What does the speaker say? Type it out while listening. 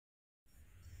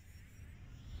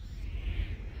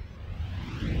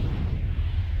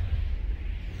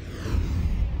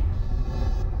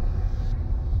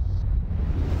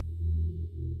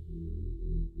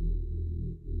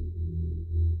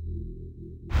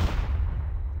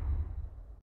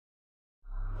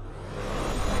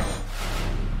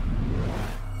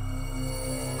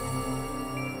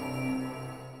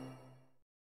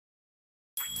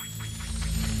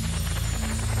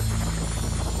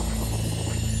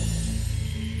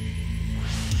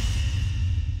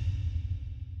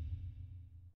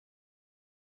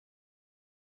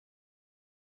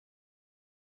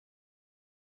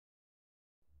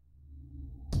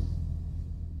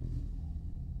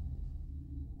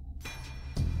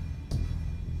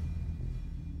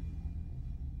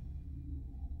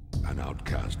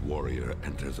outcast warrior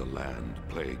enters a land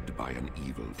plagued by an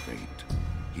evil fate.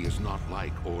 He is not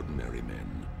like ordinary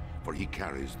men, for he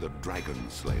carries the Dragon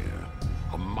Slayer,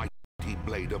 a mighty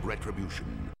blade of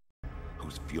retribution,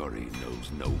 whose fury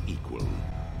knows no equal.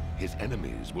 His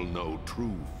enemies will know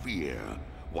true fear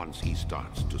once he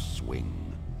starts to swing.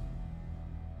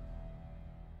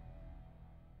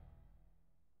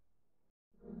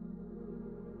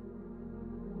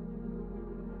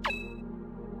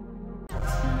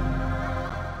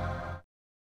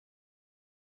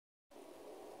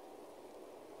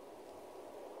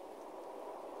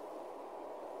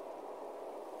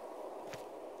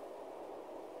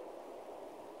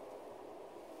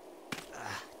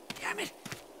 Damn it!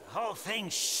 The whole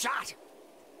thing's shot!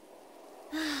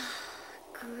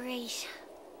 Great.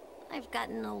 I've got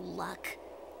no luck.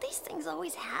 These things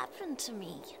always happen to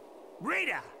me.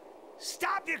 Rita!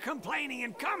 Stop your complaining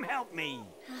and come help me!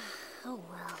 Oh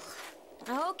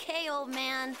well. Okay, old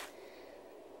man.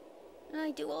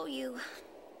 I do owe you.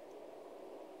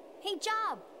 Hey,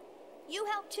 Job! You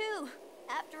help too.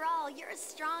 After all, you're as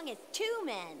strong as 2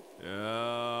 men.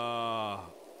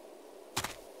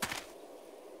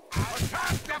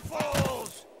 Attack the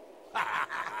fools!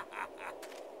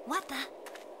 What the?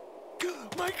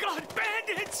 My God,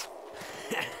 bandits!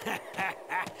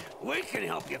 We can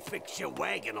help you fix your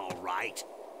wagon, all right.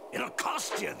 It'll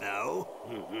cost you, though.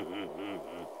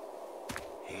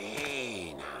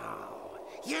 Hey, now.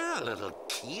 You're a little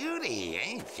cutie,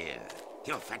 ain't you?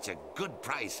 You'll fetch a good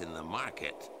price in the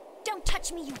market. Don't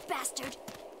touch me, you bastard!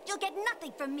 You'll get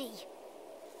nothing from me!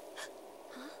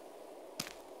 Huh?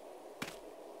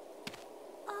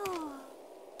 Oh.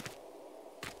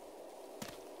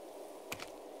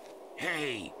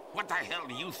 Hey, what the hell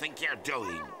do you think you're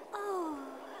doing? Oh.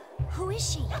 Who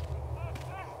is she?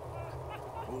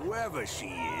 Whoever she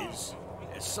is,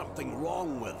 there's something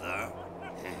wrong with her.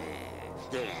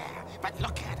 Yeah, but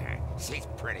look at her. She's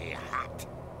pretty hot.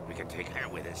 We can take her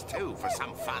with us, too, for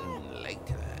some fun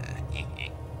later.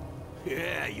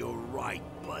 Yeah, you're right,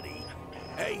 buddy.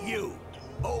 Hey, you!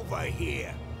 Over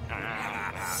here!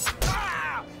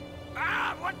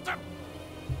 What the...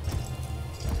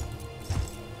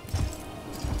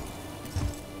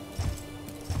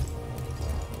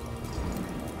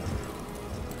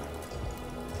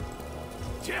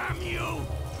 Damn you!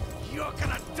 You're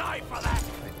gonna die for that!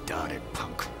 I doubt it,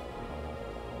 punk.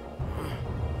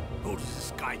 Who does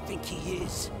this guy think he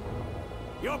is?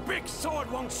 Your big sword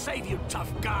won't save you,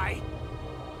 tough guy!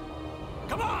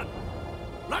 Come on!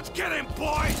 Let's get him,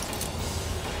 boys!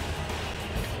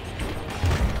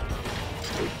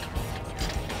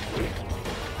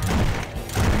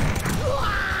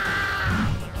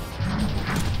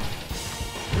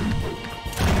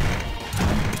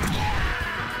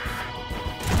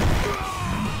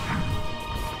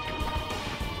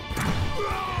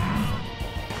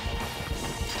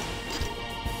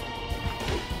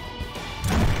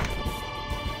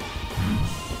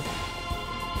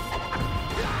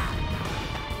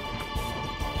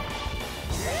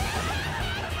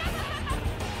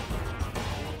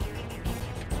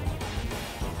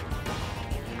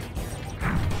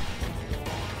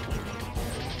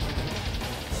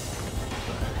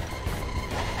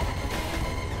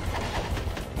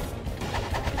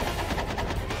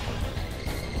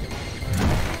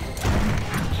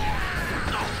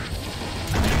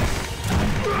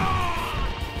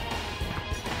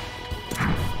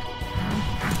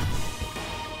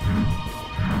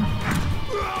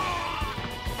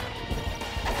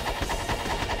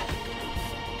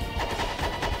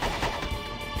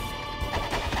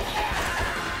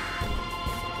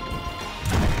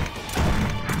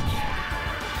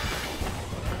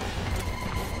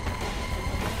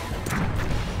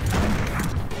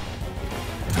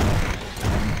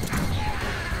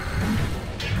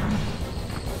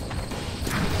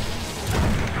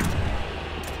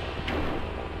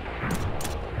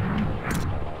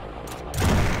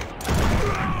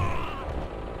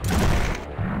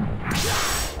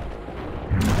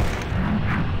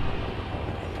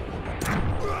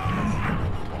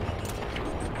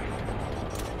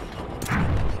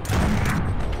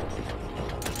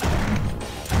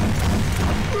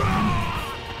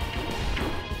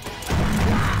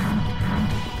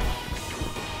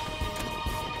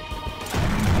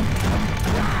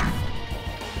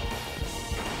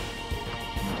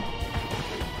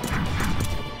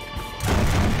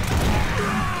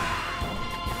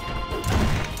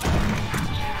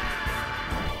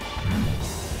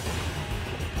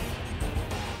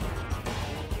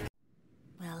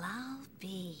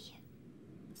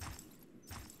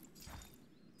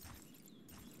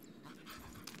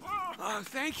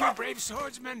 Thank you, brave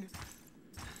swordsman.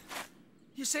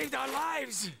 You saved our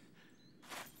lives!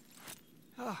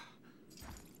 Oh.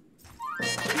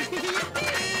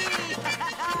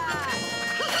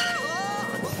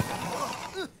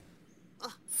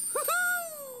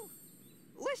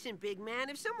 Listen, big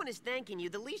man, if someone is thanking you,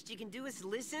 the least you can do is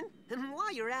listen. And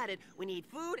while you're at it, we need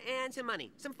food and some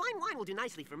money. Some fine wine will do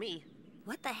nicely for me.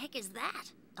 What the heck is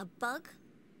that? A bug?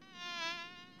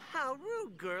 How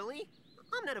rude, girlie.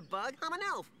 I'm not a bug, I'm an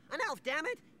elf. An elf, damn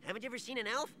it! Haven't you ever seen an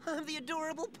elf? I'm the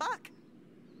adorable Puck.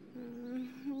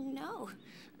 No.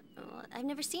 I've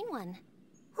never seen one.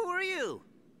 Who are you?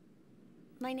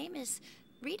 My name is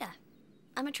Rita.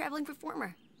 I'm a traveling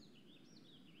performer.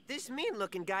 This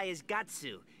mean-looking guy is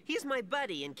Gatsu. He's my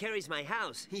buddy and carries my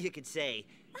house, you could say.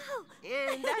 Oh!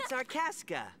 And that's our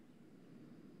Casca.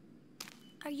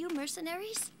 Are you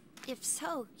mercenaries? If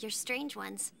so, you're strange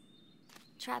ones.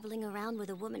 Traveling around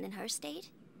with a woman in her state?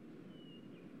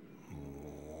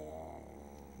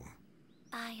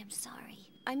 I am sorry.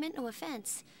 I meant no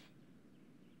offense.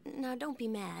 Now, don't be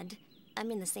mad. I'm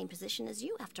in the same position as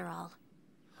you, after all.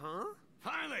 Huh?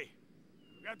 Finally!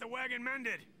 We got the wagon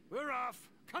mended. We're off.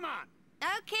 Come on!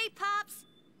 Okay, Pops!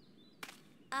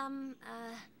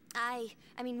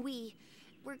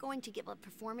 We're going to give a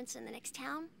performance in the next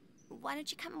town. Why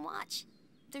don't you come and watch?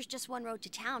 There's just one road to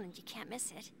town and you can't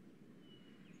miss it.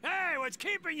 Hey, what's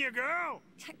keeping you, girl?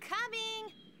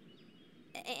 Coming!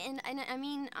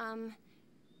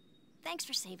 Thanks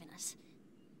for saving us.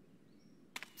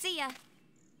 See ya.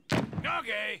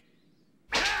 Okay.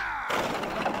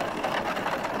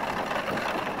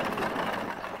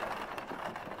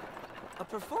 A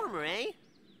performer, eh?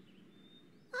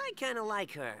 I kinda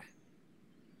like her.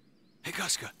 Hey,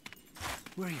 Casca.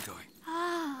 Where are you going?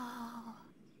 Oh.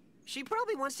 She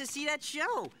probably wants to see that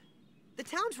show. The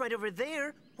town's right over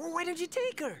there. Well, why don't you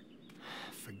take her?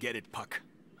 Forget it, Puck.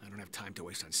 I don't have time to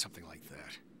waste on something like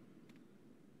that.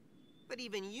 But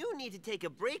even you need to take a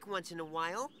break once in a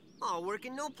while. All work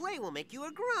and no play will make you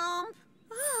a grump.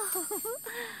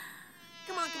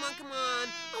 Come on, come on, come on.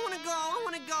 I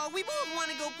wanna go. We both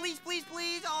wanna go. Please, please,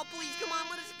 please. Oh, please, come on,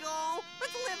 let us go.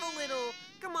 Let's live a little.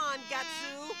 Come on,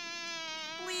 Gatsu.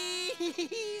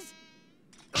 Please.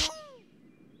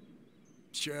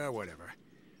 Sure, whatever.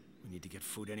 We need to get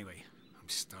food anyway. I'm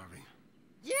starving.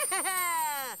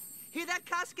 Yeah! Hear that,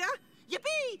 Casca?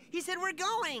 Yippee! He said we're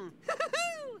going.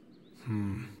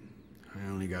 I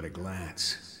only got a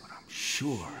glance, but I'm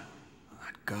sure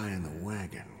that guy in the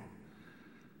wagon.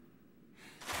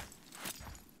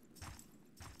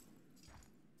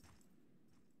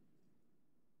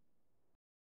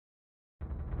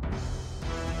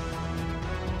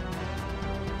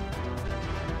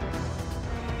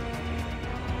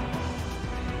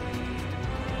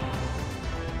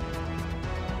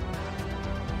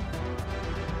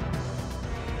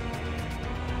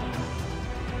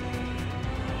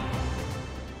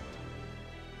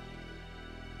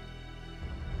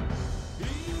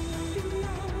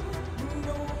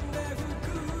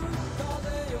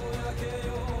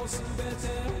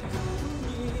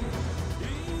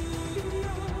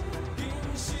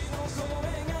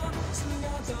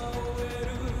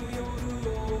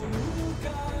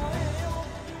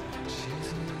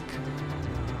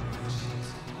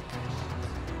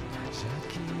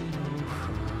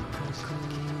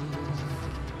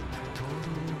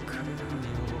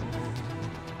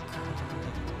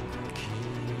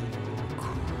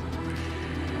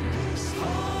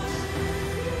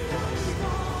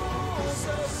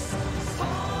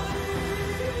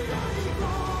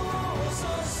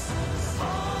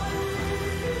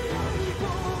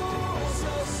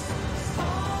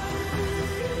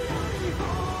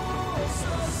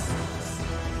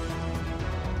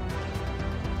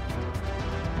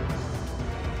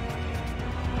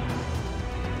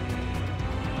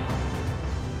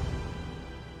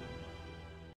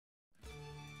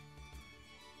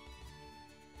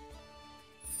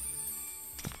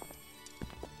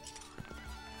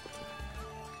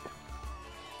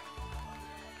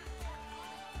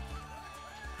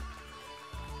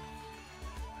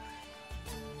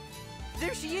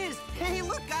 There she is. Hey,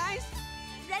 look, guys.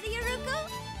 Ready, Aruku?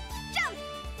 Jump!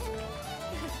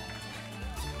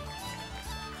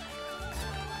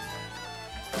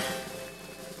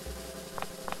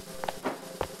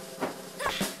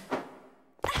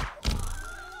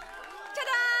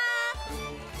 Ta-da!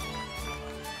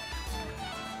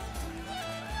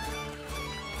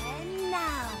 And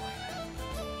now,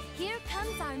 here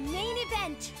comes our main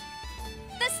event.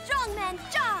 The strongman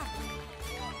jaw!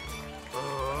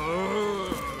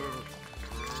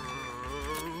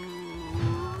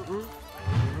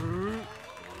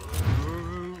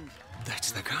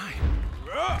 That's the guy.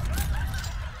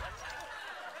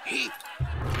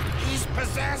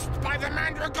 the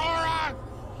Mandragora!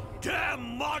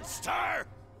 Damn monster!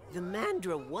 The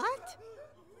Mandra what?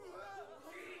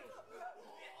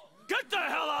 Get the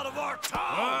hell out of our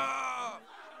town!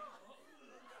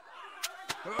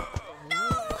 No!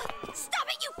 Stop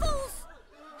it, you fools!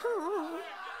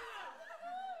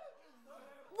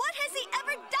 What has he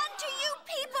ever done to you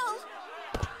people?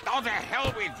 Oh, the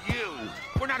hell with you!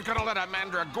 We're not gonna let a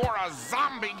Mandragora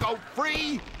zombie go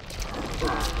free!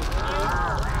 Get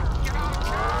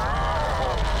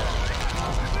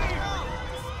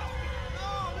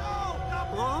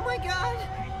Oh my god!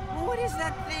 What is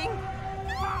that thing?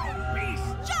 Foul beast!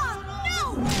 John,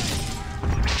 no!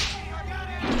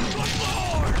 Good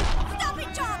lord! Stop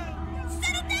it, John!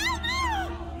 Set it down!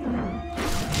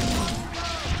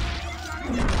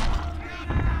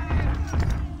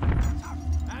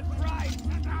 That's right!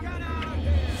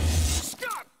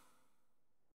 Stop!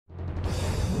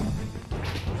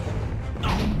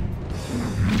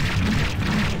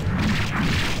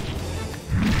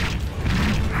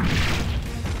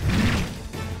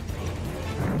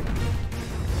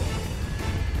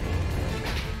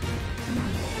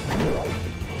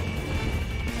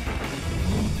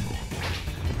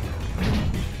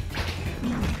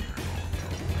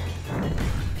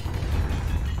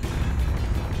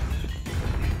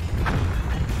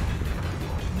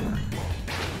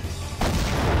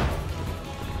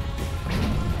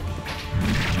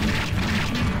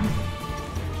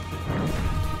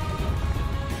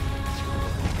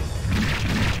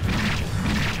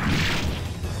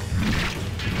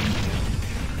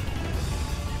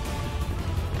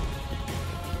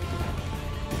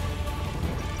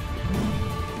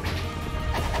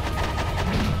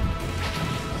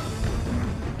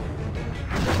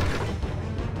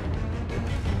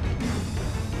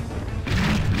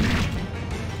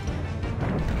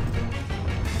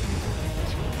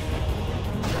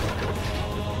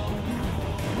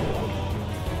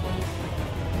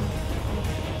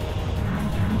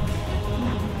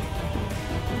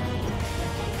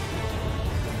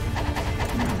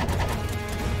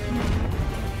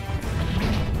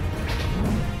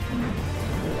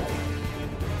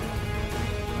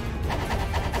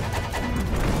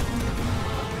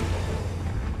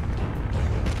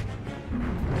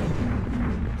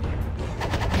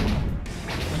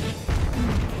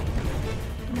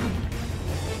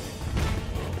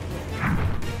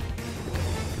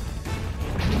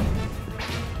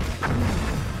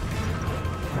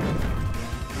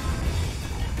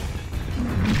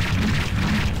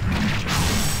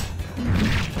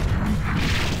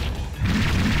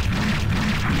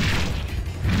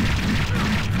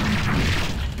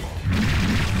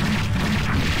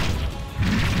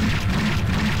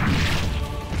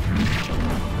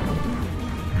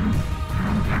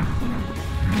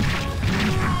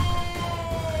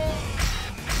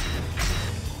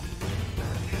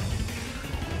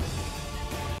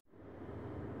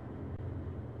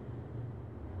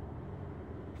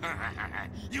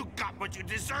 You got what you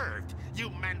deserved, you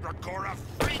Mandragora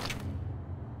freak!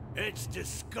 It's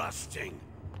disgusting.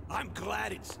 I'm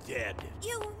glad it's dead.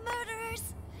 You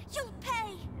murderers! You'll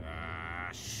pay!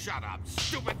 Shut up,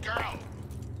 stupid girl!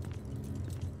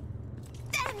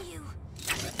 Damn you!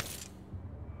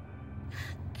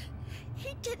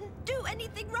 He didn't do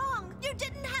anything wrong! You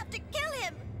didn't have to kill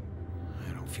him!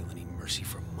 I don't feel any mercy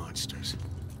for monsters.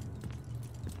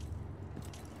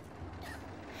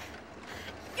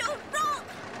 You're wrong!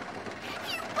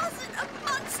 He wasn't a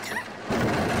monster!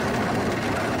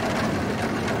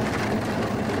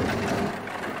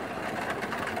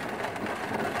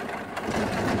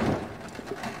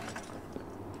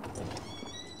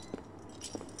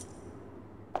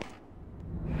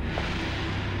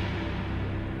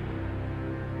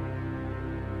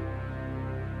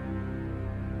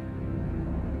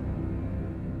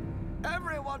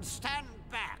 Everyone stand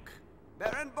back.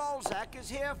 Baron Balzac is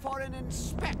here for an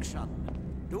inspection.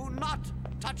 Do not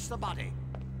touch the body.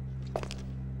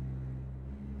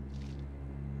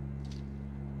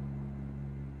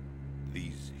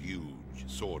 These huge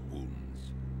sword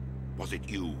wounds. Was it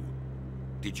you?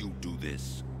 Did you do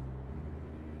this?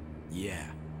 Yeah.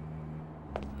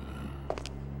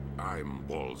 I'm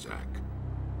Balzac,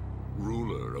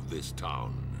 ruler of this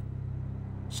town.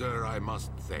 Sir, I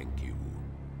must thank you.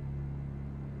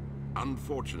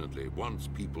 Unfortunately, once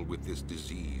people with this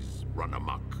disease run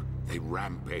amok, they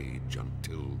rampage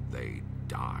until they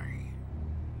die.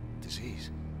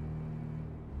 Disease?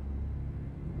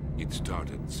 It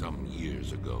started some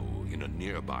years ago in a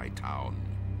nearby town.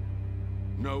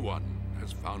 No one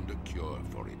has found a cure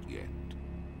for it yet.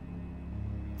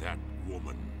 That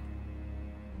woman...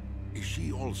 is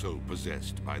she also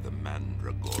possessed by the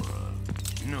Mandragora?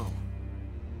 No.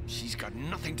 She's got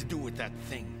nothing to do with that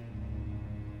thing.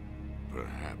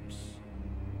 Perhaps.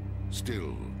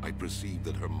 Still, I perceive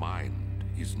that her mind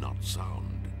is not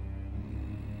sound.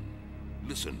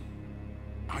 Listen,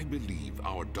 I believe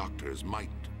our doctors might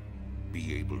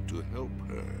be able to help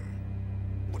her.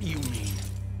 What do you mean?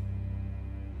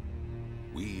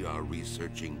 We are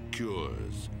researching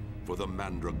cures for the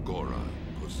Mandragora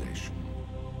possession.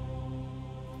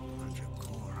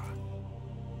 Mandragora.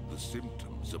 The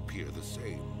symptoms appear the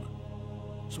same.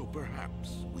 So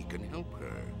perhaps we can help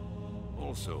her.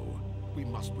 Also, we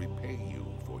must repay you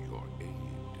for your aid.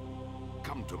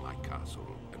 Come to my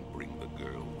castle and bring the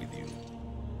girl with you.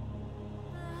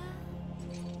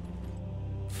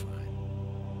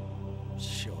 Fine.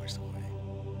 Show us the way.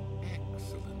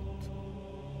 Excellent.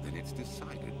 Then it's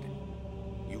decided.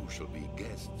 You shall be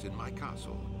guests in my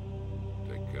castle.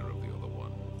 Take care of the other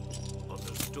one.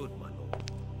 Understood, my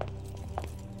lord.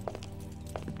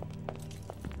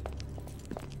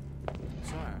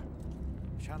 Sir,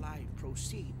 shall I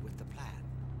proceed with the plan?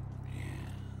 Yes.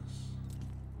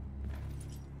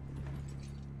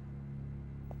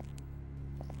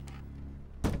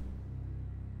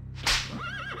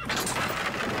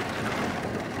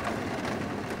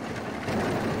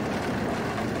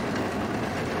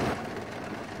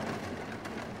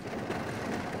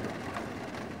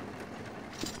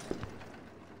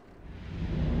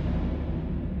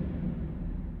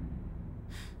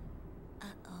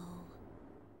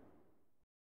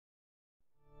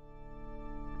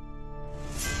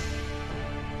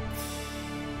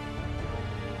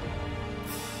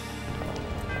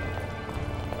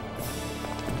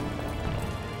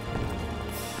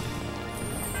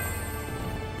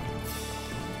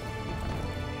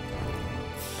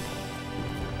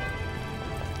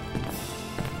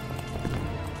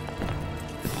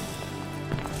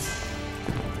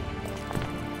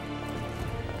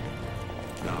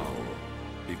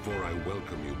 Before I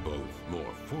welcome you both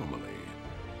more formally,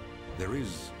 there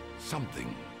is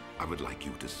something I would like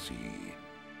you to see.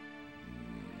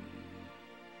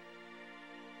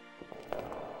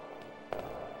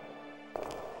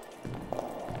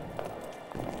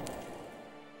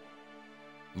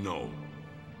 No,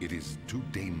 it is too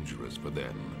dangerous for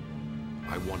them.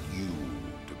 I want you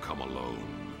to come alone.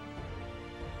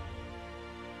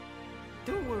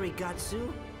 Don't worry,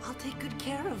 Gatsu. I'll take good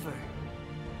care of her.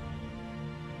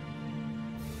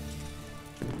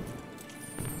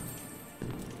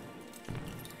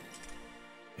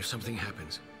 If something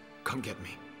happens, come get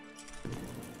me.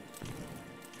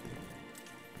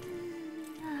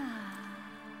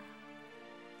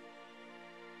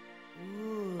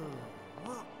 Ooh.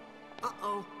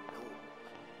 Uh-oh.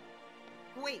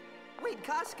 Wait,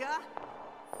 Casca.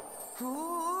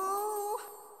 Ooh.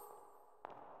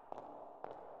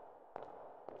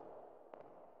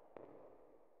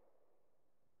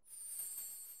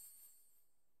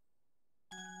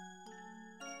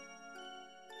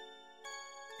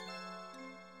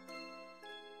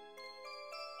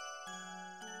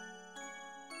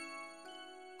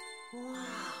 Wow,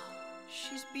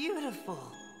 she's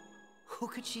beautiful. Who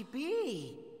could she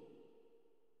be?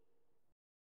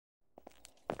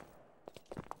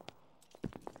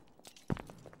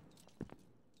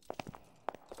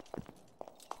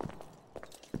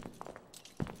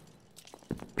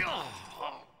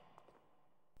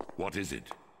 What is it?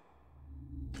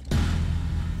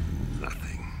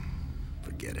 Nothing.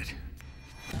 Forget it.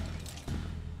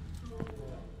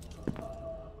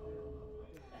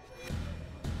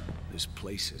 This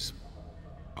place is...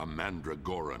 A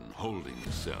Mandragoran holding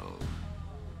cell.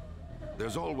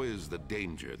 There's always the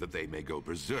danger that they may go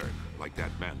berserk, like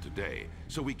that man today,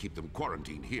 so we keep them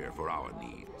quarantined here for our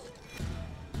needs.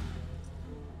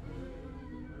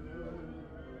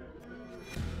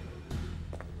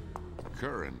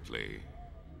 Currently,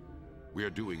 we are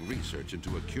doing research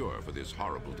into a cure for this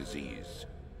horrible disease.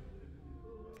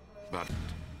 But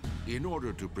in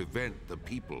order to prevent the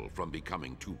people from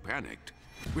becoming too panicked,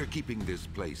 we're keeping this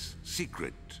place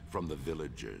secret from the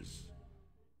villagers.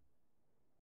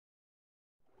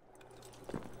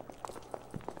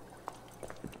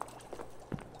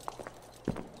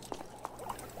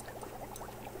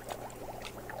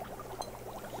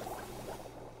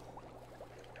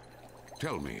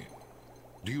 Tell me,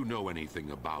 do you know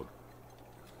anything about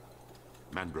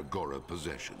Mandragora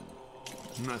possession?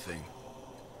 nothing.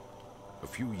 A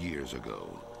few years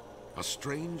ago, a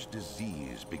strange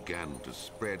disease began to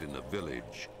spread in a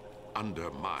village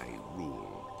under my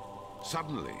rule.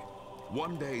 Suddenly,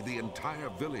 one day the entire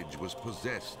village was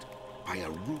possessed by a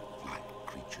root-like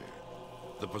creature.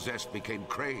 The possessed became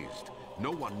crazed.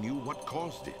 No one knew what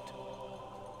caused it.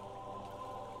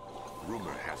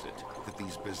 Rumor has it that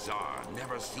these bizarre,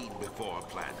 never-seen-before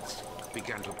plants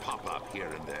began to pop up here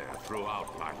and there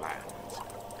throughout my lands.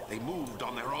 They moved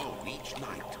on their own each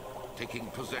night, taking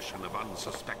possession of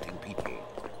unsuspecting people.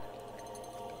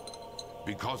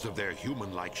 Because of their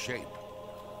human-like shape,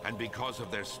 and because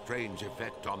of their strange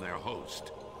effect on their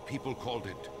host, people called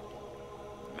it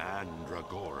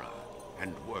Mandragora,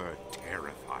 and were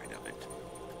terrified of it.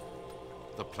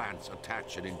 The plants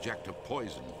attach and inject a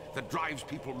poison that drives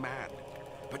people mad,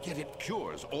 but yet it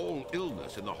cures all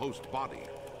illness in the host body.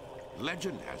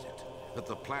 Legend has it that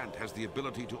the plant has the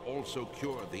ability to also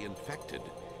cure the infected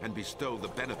and bestow the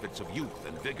benefits of youth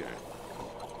and vigor.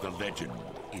 The legend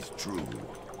is true.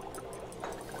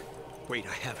 Wait,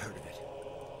 I have heard of it.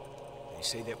 They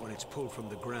say that when it's pulled from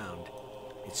the ground,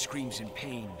 it screams in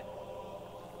pain.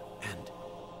 And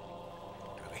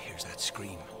whoever hears that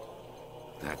scream...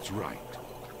 That's right.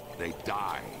 They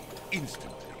die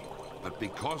instantly. But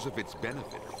because of its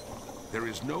benefit, there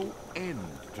is no end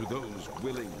to those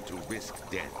willing to risk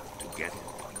death to get it.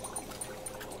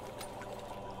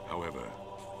 However,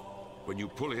 when you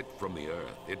pull it from the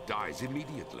earth, it dies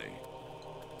immediately.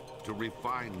 To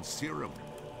refine serum,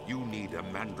 you need a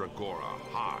Mandragora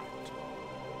heart.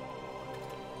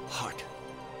 Heart?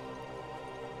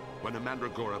 When a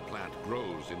Mandragora plant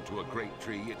grows into a great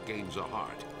tree, it gains a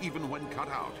heart. Even when cut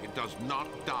out, it does not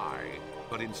die,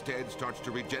 but instead starts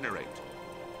to regenerate.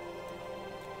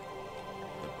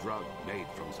 The drug made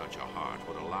from such a heart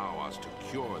would allow us to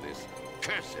cure this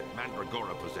cursed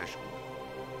Mandragora possession.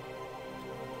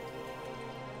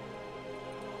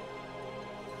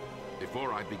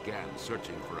 Before I began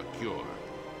searching for a cure,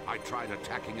 I tried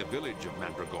attacking a village of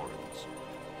Mandragorans.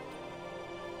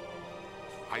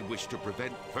 I wish to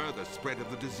prevent further spread of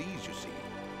the disease, you see.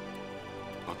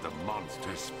 But the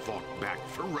monsters fought back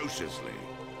ferociously.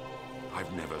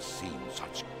 I've never seen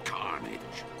such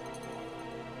carnage.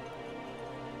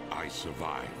 I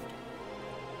survived,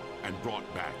 and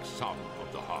brought back some of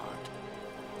the heart.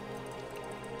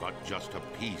 But just a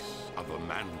piece of a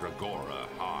Mandragora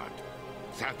heart.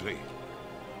 Sadly,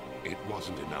 it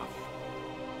wasn't enough.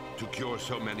 To cure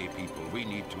so many people, we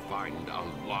need to find a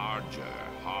larger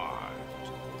heart.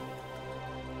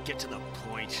 Get to the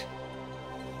point.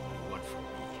 What from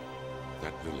me?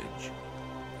 That village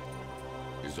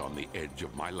is on the edge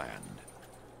of my land.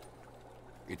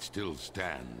 It still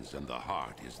stands, and the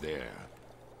heart is there.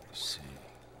 I see.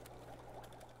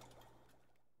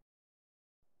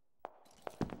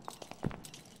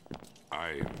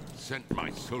 I've sent my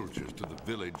soldiers to the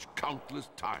village countless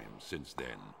times since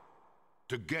then,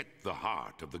 to get the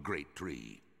heart of the great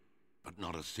tree, but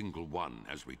not a single one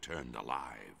has returned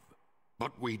alive.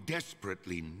 But we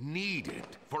desperately need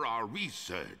it for our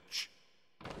research.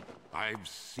 I've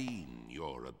seen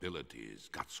your abilities,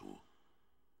 Katsu.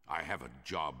 I have a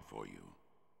job for you.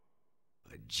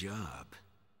 A job?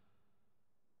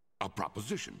 A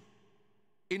proposition.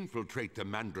 Infiltrate the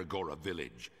Mandragora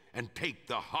village and take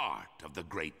the heart of the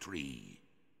great tree.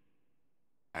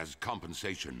 As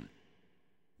compensation,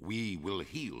 we will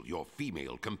heal your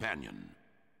female companion.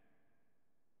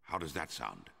 How does that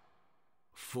sound?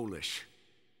 Foolish.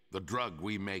 The drug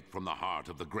we make from the heart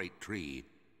of the great tree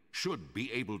should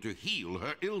be able to heal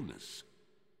her illness.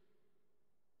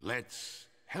 Let's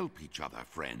help each other,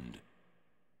 friend.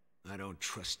 I don't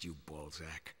trust you,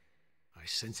 Balzac. I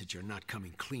sense that you're not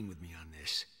coming clean with me on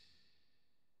this.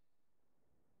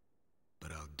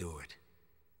 But I'll do it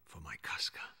for my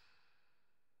Casca.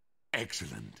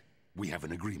 Excellent. We have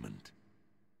an agreement.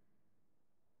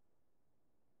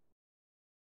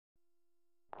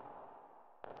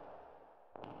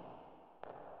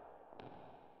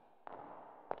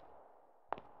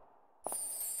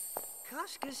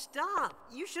 Casca, stop!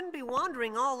 You shouldn't be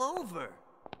wandering all over.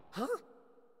 Huh?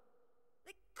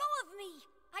 Let go of me!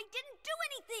 I didn't do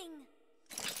anything!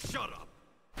 Shut up!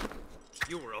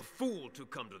 You were a fool to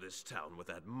come to this town with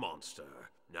that monster.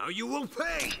 Now you will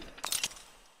pay!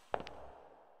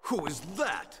 Who is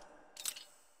that?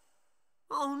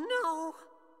 Oh no!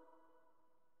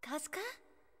 Casca?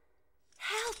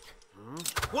 Help!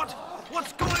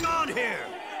 What's going on here?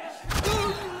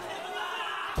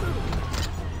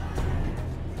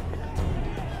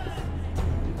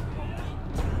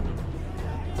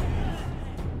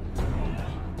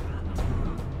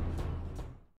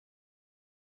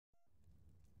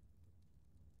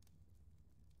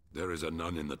 There is a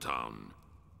nun in the town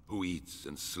who eats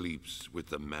and sleeps with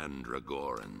the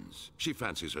Mandragorans. She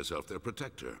fancies herself their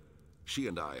protector. She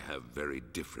and I have very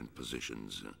different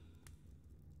positions.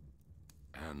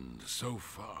 And so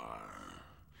far,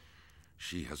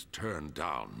 she has turned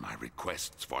down my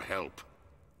requests for help.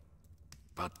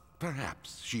 But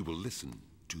perhaps she will listen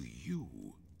to you.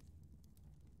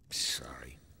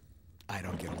 Sorry. I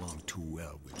don't get along too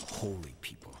well with holy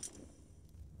people.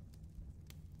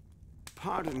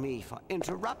 Pardon me for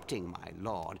interrupting, my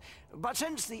lord, but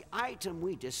since the item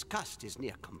we discussed is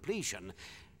near completion,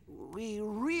 we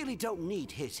really don't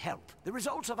need his help. The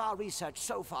results of our research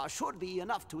so far should be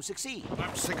enough to succeed.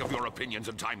 I'm sick of your opinions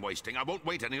and time wasting. I won't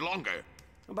wait any longer.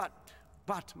 But,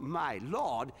 my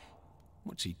lord...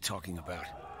 What's he talking about?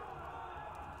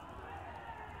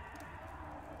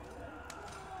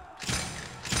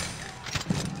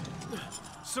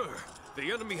 Sir,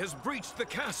 the enemy has breached the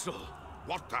castle.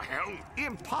 What the hell?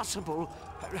 Impossible.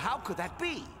 How could that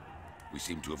be? We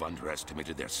seem to have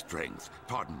underestimated their strength.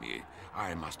 Pardon me.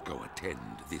 I must go attend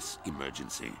this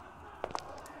emergency.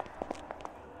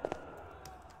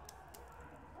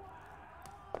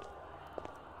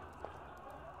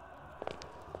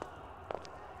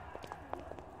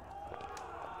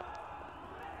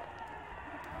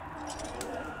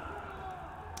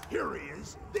 Here he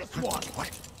is. This one.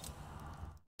 What?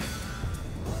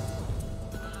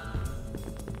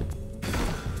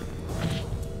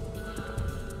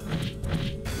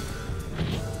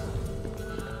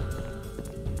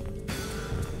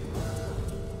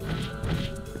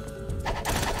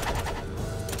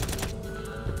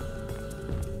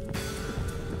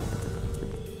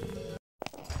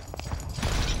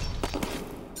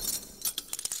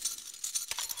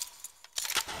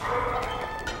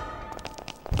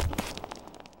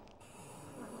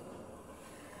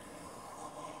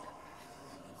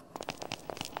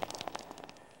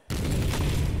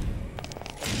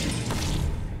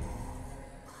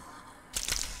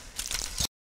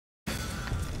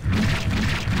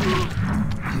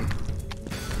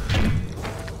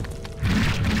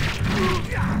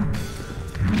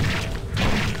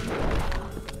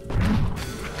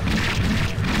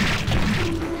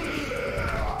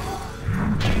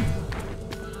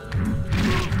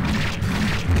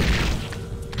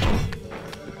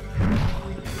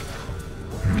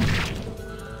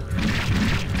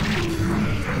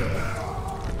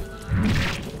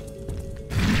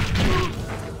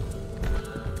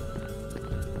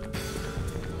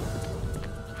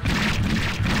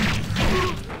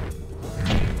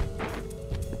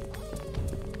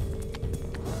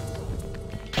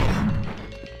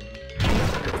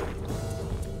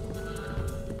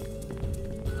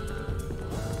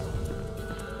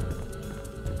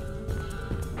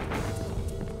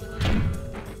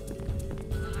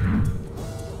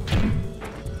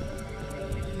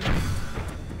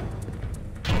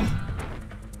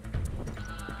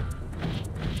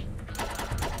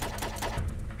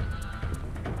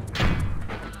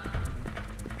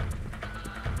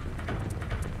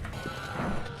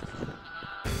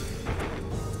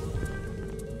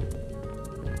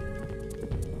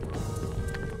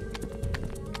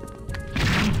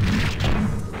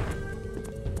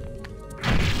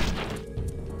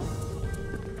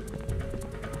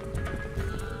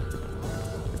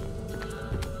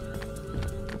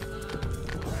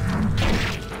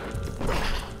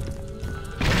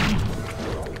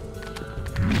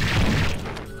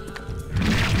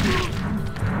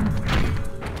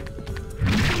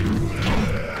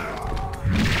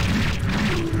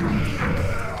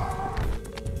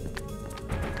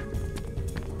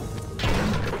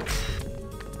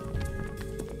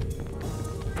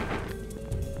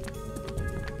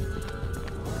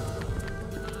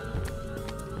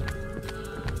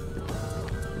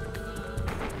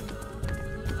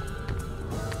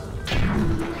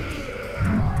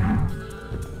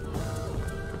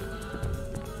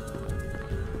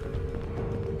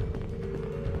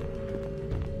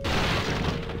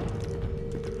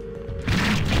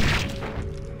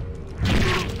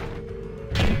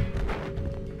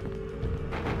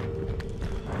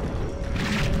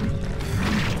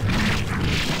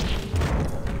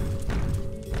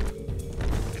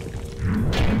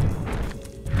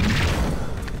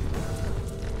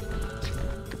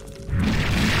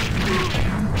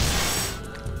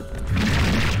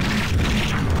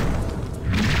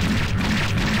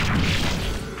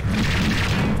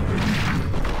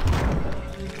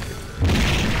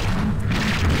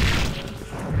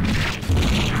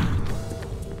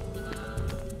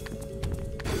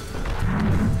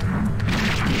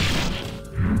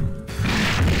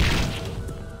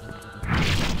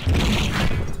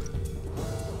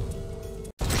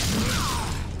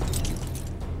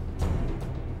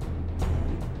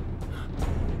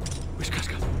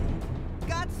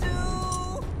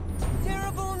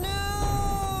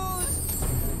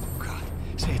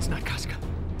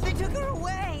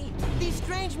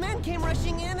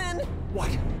 What?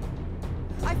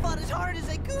 I fought as hard as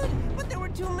I could, but there were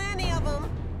too many of them.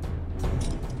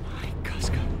 Hi,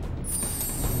 Casca.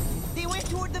 They went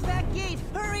toward the back gate.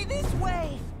 Hurry this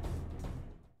way.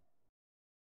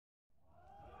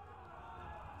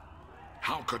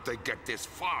 How could they get this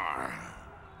far?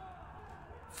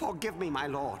 Forgive me, my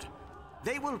lord.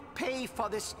 They will pay for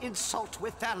this insult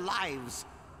with their lives.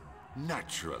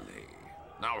 Naturally.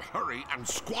 Now hurry and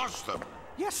squash them.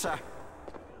 Yes, sir.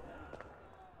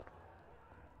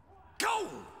 Go!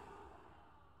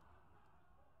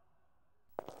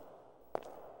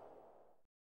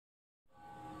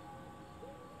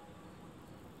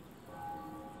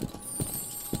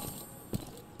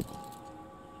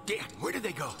 Dan, where did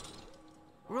they go?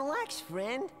 Relax,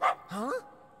 friend. Huh?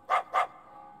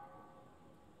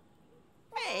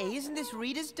 Hey, isn't this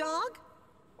Rita's dog?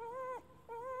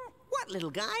 What, little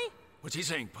guy? What's he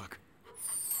saying, Puck?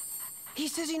 He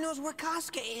says he knows where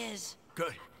Casca is.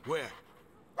 Good. Where?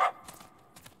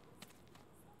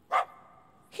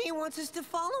 He wants us to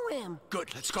follow him.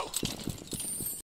 Good, let's go.